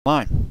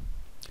Line.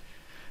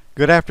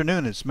 Good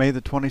afternoon. It's May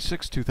the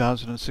 26th,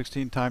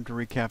 2016. Time to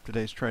recap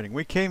today's trading.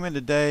 We came in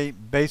today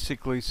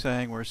basically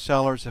saying we're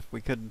sellers if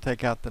we couldn't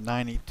take out the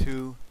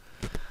 92,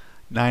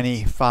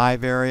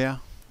 95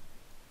 area.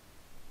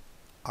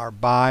 Our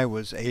buy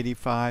was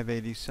 85,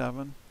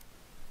 87.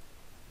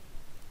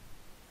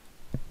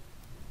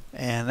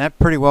 And that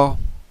pretty well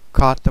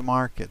caught the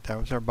market. That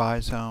was our buy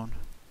zone.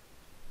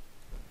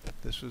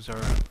 This was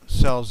our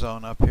sell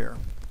zone up here.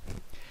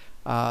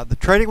 The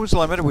trading was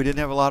limited. We didn't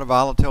have a lot of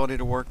volatility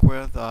to work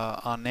with.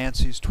 On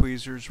Nancy's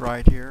tweezers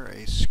right here,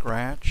 a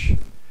scratch.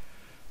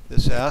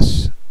 This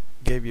S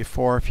gave you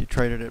 4 if you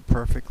traded it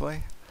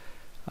perfectly.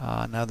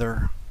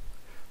 Another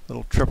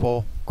little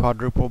triple,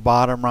 quadruple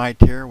bottom right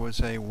here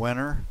was a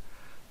winner.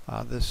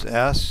 This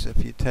S,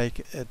 if you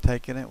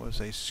taken it,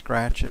 was a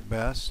scratch at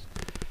best.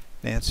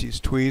 Nancy's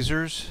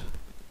tweezers.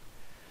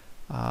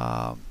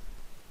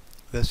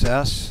 This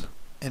S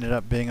ended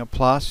up being a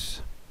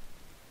plus.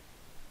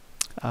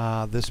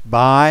 This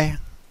buy,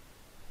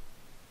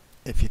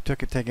 if you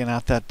took it taking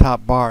out that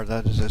top bar,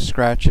 that is a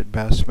scratch at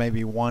best,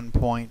 maybe 1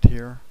 point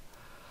here.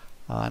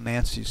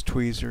 Nancy's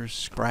tweezers,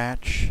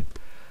 scratch,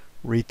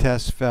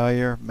 retest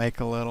failure, make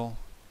a little.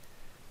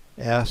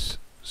 S,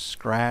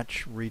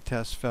 scratch,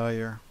 retest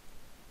failure,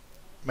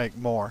 make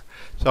more.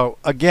 So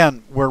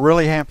again, we're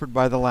really hampered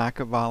by the lack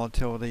of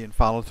volatility and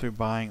follow through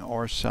buying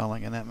or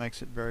selling, and that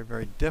makes it very,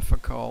 very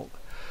difficult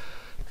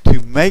to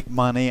make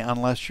money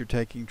unless you're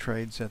taking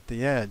trades at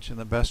the edge. And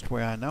the best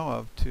way I know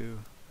of to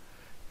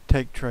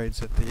take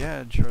trades at the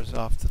edge is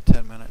off the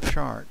 10-minute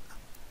chart.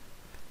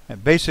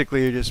 And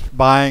basically you're just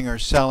buying or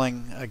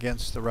selling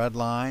against the red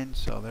line.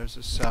 So there's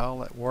a sell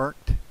that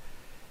worked.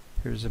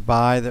 Here's a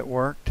buy that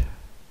worked.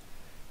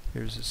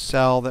 Here's a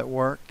sell that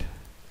worked.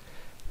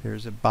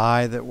 Here's a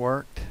buy that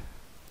worked.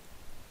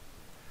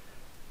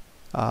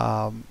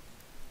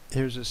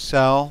 Here's a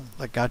sell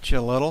that got you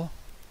a little.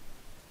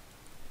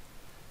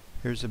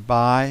 Here's a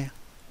buy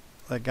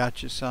that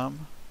got you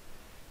some.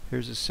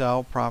 Here's a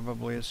sell,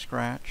 probably a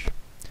scratch.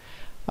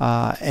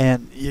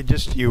 And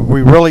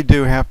we really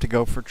do have to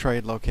go for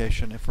trade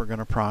location if we're going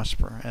to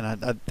prosper. And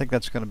I think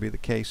that's going to be the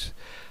case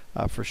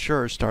for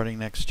sure starting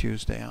next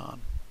Tuesday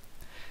on,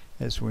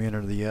 as we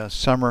enter the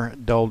summer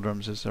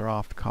doldrums, as they're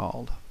oft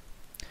called.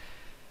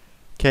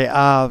 Okay,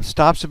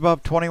 stops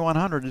above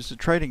 2100 is the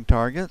trading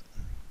target.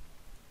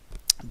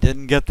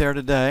 Didn't get there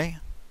today.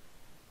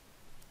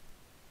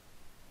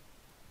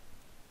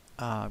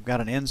 I've got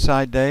an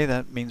inside day,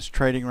 that means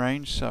trading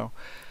range, so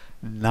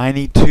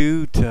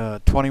 92 to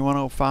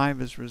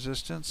 2105 is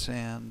resistance,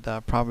 and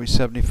probably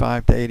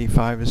 75 to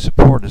 85 is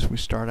support as we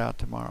start out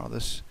tomorrow.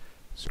 This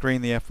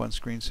screen, the F1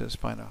 screen, says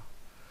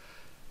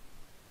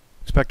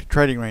expect a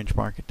trading range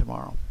market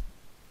tomorrow.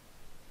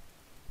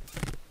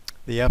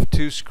 The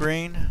F2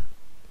 screen,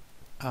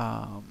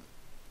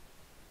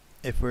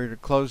 if we were to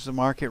close the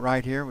market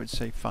right here, would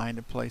say find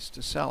a place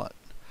to sell it.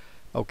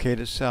 Okay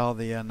to sell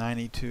the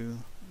 92,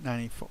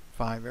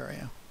 95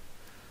 area.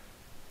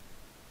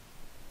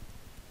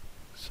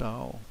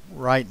 So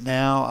right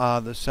now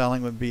the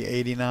selling would be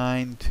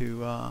 89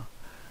 to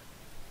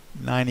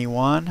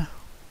 91,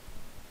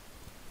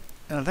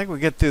 and I think we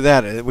get through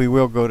that. We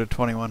will go to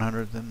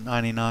 2100, then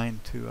 99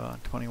 to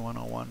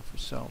 2101 for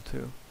sell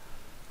too.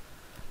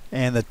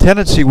 And the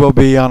tendency will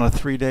be on a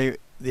 3-day,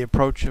 the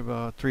approach of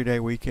a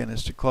 3-day weekend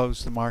is to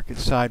close the market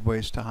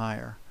sideways to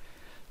higher,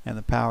 and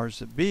the powers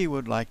that be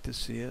would like to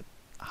see it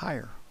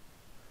higher.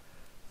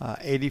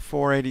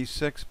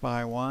 84.86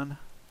 by 1,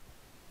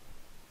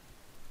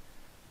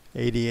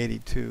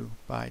 80.82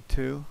 by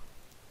 2,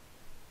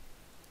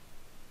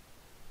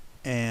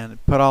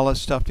 and put all this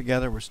stuff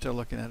together, we're still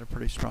looking at a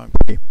pretty strong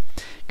P.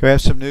 We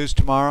have some news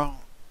tomorrow.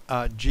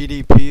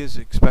 GDP is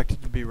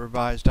expected to be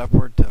revised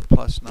upward to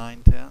plus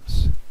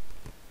 0.9.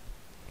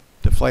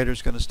 Deflator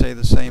is going to stay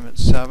the same at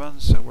 7,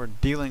 so we're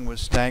dealing with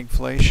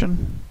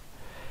stagflation.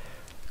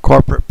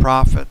 Corporate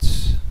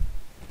profits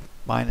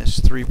minus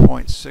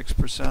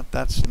 3.6%.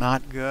 That's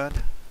not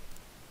good.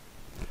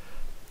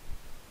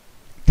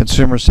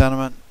 Consumer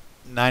sentiment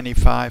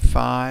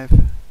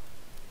 95.5.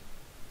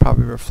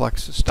 Probably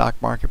reflects the stock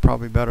market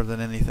probably better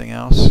than anything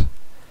else.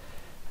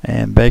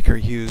 And Baker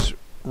Hughes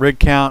rig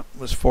count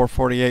was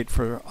 448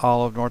 for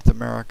all of North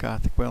America. I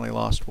think we only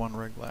lost 1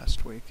 rig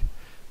last week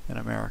in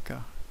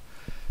America.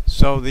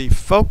 So the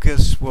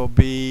focus will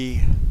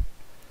be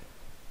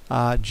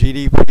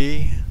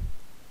GDP,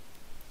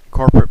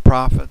 corporate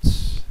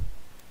profits,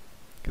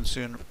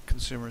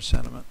 consumer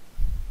sentiment.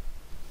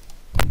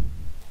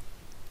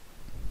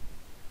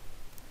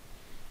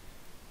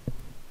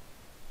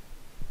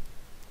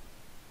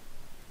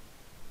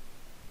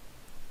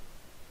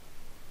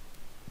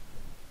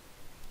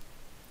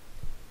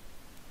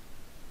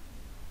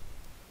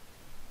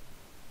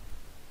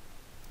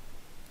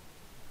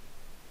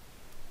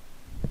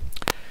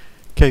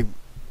 Okay,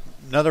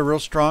 another real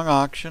strong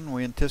auction.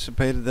 We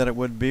anticipated that it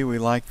would be. We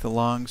liked the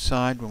long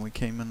side when we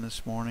came in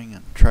this morning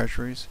in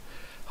treasuries.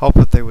 Hoped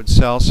that they would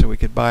sell so we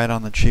could buy it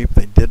on the cheap.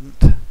 They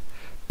didn't.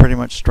 Pretty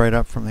much straight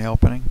up from the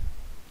opening.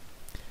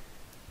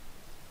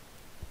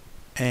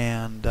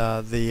 And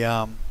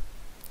the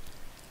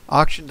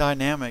auction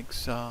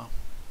dynamics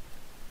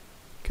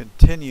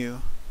continue.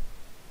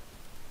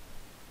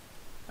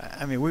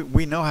 I mean,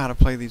 we know how to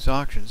play these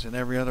auctions, and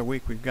every other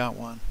week we've got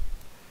one.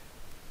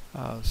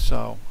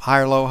 So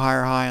higher low,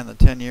 higher high on the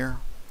 10-year.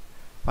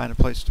 Find a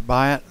place to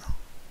buy it.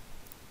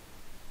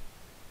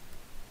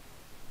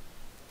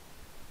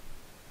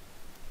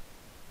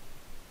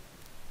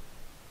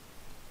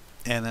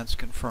 And that's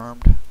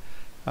confirmed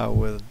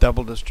with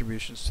double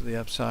distributions to the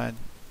upside.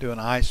 Do an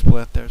I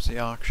split, there's the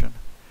auction.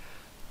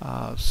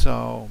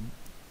 So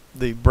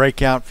the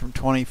breakout from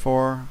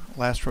 24,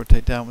 last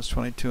rotate down was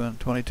 22 and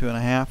 22 and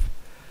a half.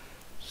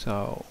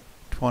 So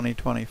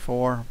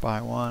 2024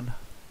 by 1.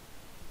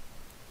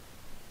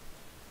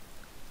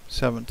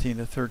 17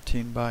 to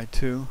 13 by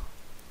 2.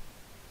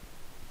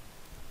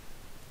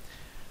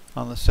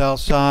 On the sell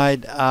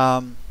side,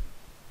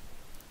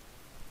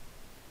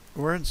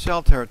 we're in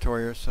sell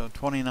territory here, so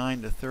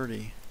 29 to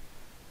 30.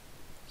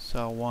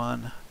 Sell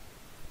 1,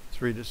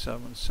 3 to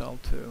 7, sell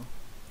 2.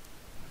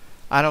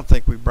 I don't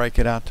think we break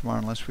it out tomorrow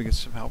unless we get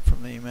some help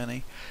from the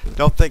E-mini.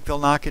 Don't think they'll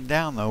knock it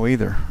down though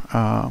either,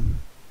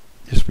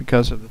 just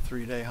because of the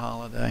 3-day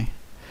holiday.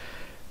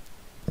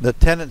 The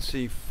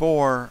tendency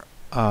for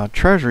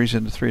treasuries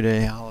into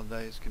 3-day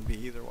holidays can be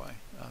either way.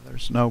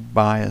 There's no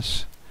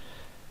bias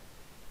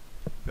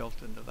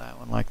built into that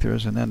one like there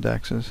is in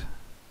indexes.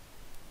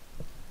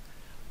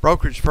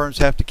 Brokerage firms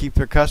have to keep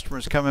their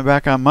customers coming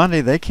back on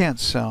Monday. They can't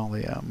sell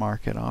the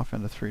market off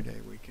into 3-day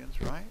weekends,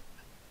 right?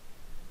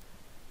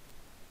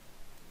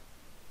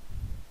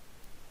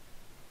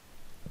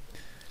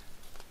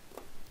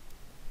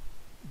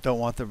 Don't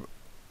want the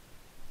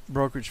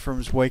brokerage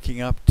firms waking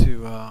up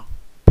to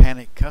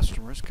panic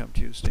customers come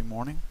Tuesday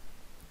morning.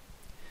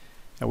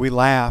 And we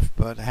laugh,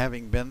 but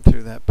having been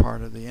through that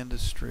part of the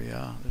industry,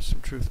 there's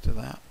some truth to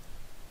that.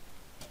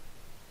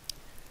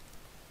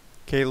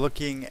 Okay,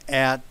 looking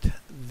at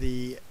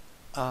the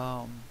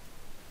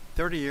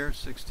 30-year,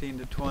 16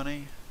 to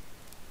 20,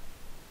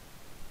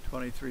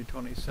 23,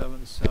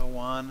 27, sell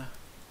 1.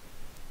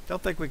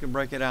 Don't think we can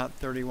break it out.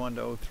 31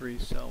 to 03,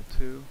 sell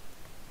 2.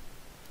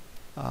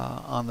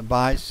 On the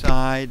buy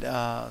side,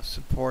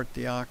 support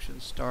the auction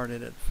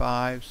started at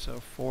 5, so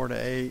 4 to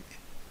 8,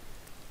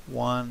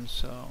 1,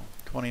 so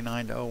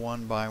 29 to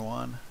 01 by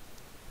 1,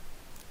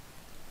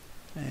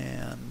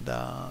 and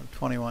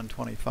 21,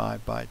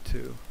 25 by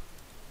 2.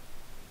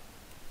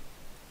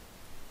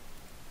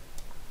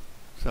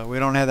 So we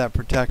don't have that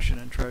protection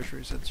in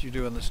treasuries that you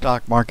do in the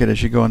stock market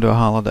as you go into a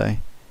holiday.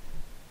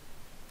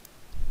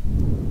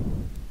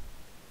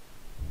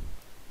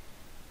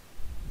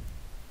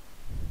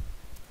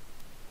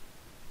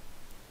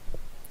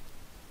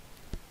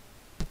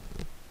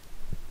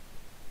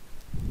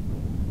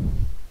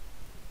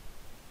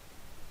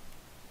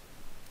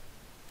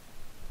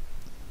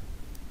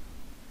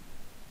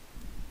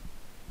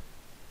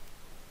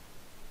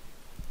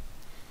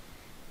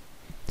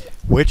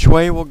 Which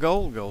way will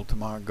gold go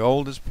tomorrow?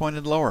 Gold is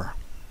pointed lower.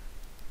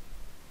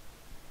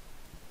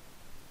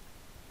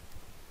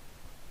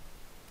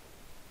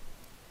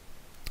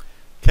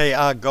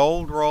 Okay,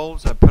 gold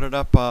rolls. I put it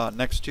up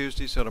next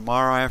Tuesday, so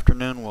tomorrow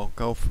afternoon we'll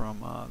go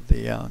from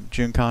the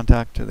June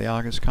contract to the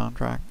August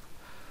contract.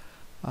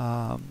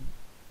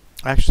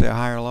 Actually, a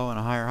higher low and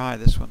a higher high.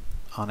 This one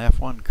on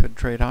F1 could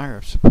trade higher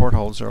if support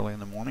holds early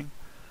in the morning.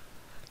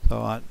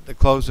 So the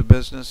close of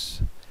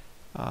business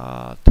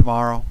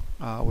tomorrow,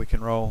 we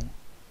can roll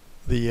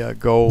the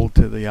gold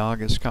to the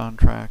August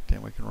contract,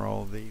 and we can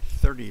roll the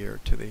 30-year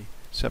to the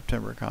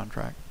September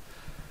contract.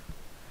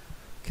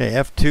 Okay,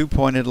 F2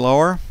 pointed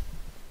lower.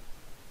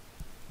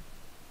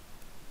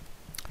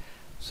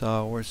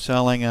 So we're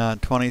selling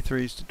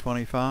 23s to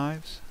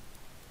 25s,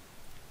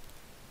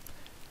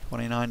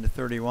 29 to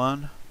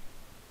 31,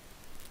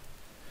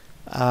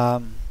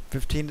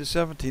 15 to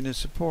 17 is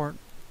support,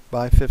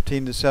 buy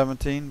 15 to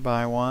 17,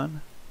 buy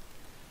 1,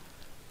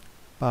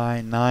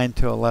 buy 9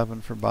 to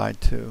 11 for buy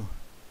 2.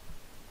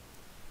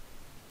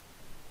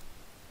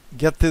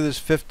 Get through this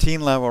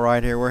 15 level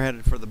right here, we're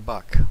headed for the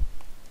buck.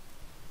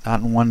 Not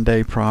in one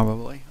day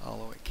probably,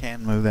 although it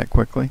can move that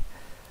quickly.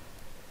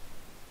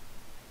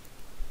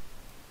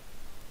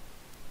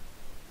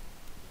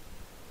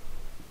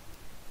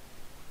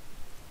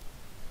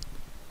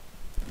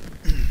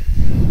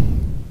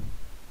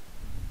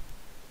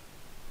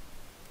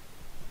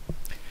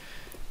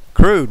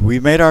 Crude, we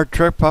made our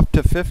trip up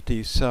to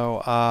 50,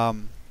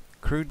 so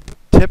crude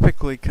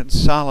typically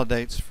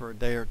consolidates for a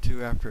day or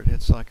two after it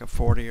hits like a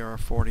 40 or a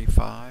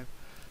 45.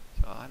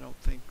 So I don't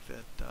think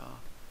that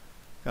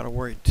got to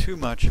worry too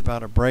much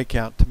about a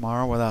breakout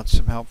tomorrow without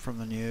some help from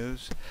the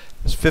news.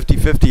 This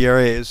 50-50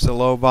 area is the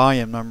low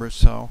volume number,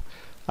 so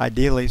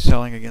ideally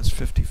selling against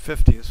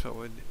 50-50 is what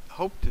we'd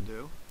hope to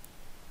do.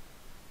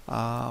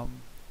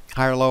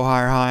 Higher low,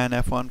 higher high on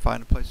F1,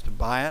 find a place to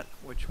buy it,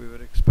 which we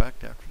would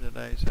expect after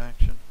today's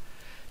action.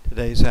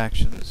 Today's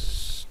action is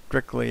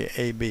strictly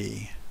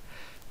AB.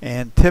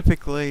 And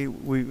typically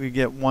we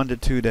get 1 to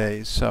 2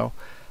 days. So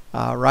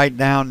right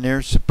now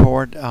near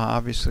support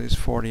obviously is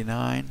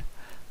 49.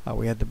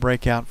 We had the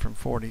breakout from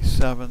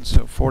 47,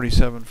 so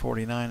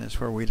 47.49 is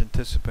where we'd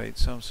anticipate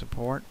some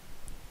support.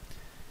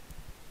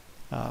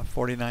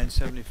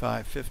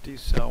 49.75.50,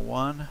 sell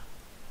 1.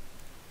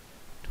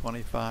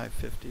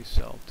 25.50,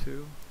 sell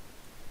 2.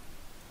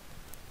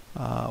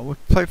 We'll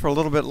play for a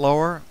little bit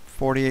lower.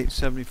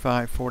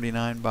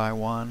 48.75.49, buy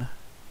 1.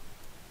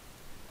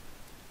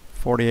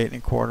 48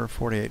 1/4,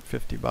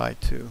 48.50, buy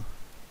 2.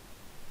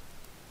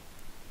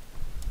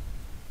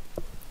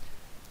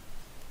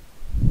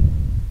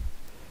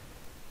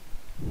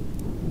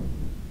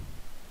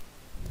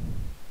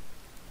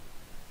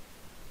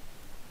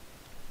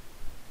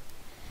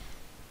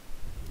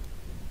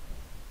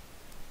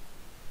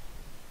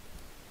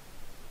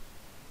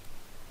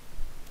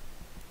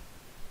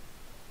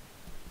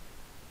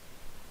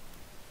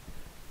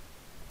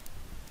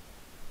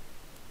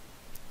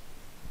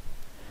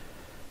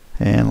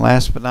 And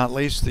last but not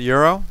least, the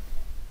euro.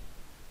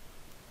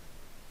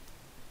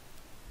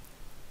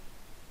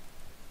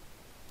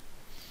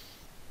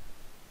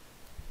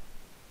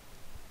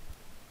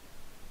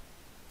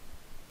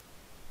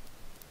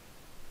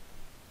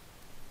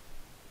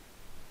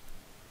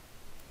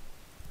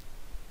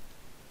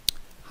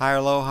 Higher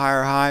low,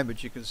 higher high,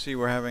 but you can see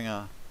we're having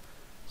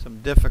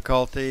some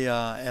difficulty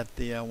at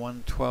the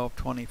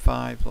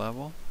 112.25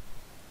 level.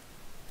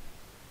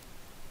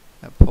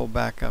 That pulled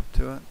back up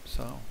to it.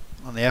 So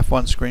on the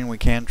F1 screen, we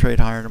can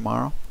trade higher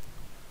tomorrow.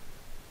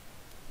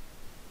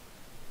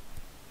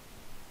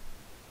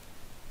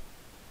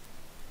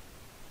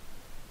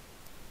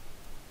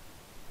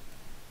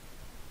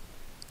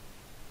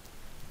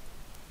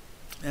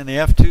 And the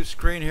F2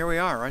 screen, here we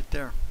are, right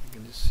there. You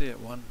can just see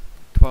it.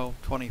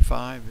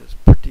 112.25 is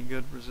pretty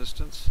good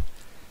resistance.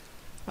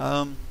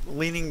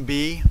 Leaning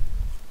B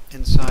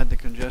inside the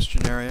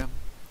congestion area.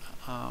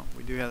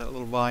 We do have that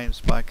little volume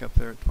spike up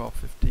there at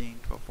 12.15,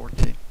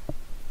 12.14.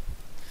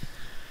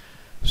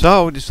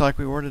 So, just like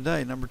we were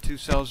today, number 2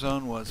 sell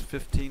zone was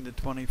 15 to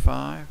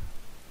 25,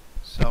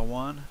 sell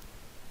 1.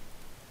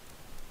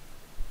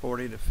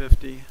 40 to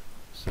 50,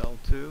 sell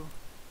 2.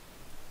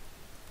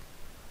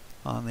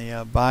 On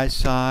the buy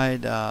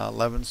side,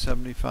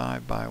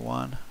 11.75, buy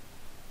 1.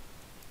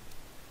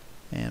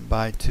 And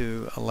buy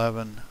 2,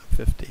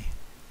 11.50.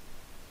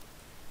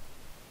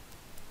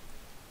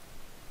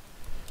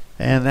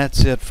 And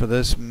that's it for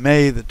this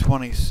May the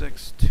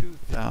 26th,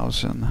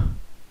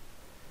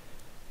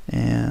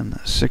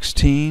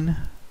 2016.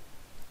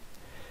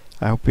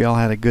 I hope you all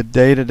had a good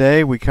day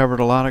today. We covered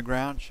a lot of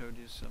ground, showed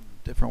you some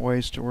different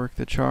ways to work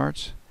the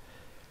charts.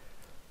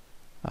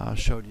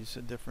 Showed you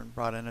some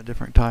brought in a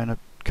different kind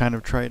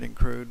of trade in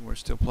crude, and we're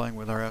still playing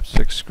with our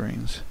F6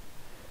 screens.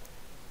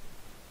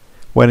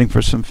 Waiting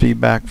for some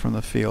feedback from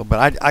the field,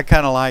 but I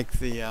kind of like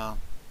the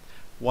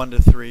 1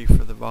 to 3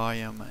 for the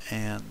volume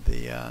and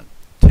the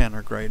 10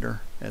 or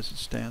greater as it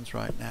stands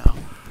right now.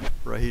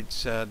 Rahid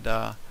said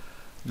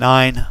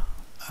 9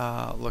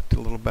 looked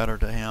a little better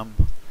to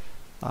him.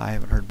 I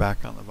haven't heard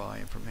back on the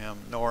volume from him,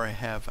 nor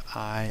have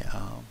I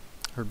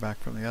heard back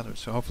from the others.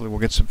 So hopefully we'll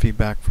get some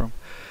feedback from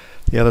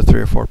the other 3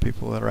 or 4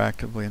 people that are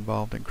actively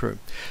involved in crude.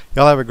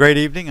 Y'all have a great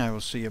evening. I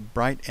will see you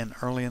bright and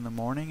early in the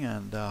morning,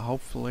 and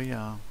hopefully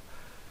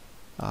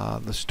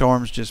the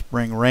storms just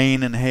bring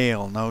rain and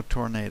hail, no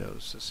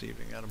tornadoes this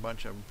evening. Got a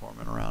bunch of them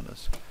forming around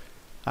us.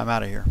 I'm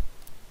out of here.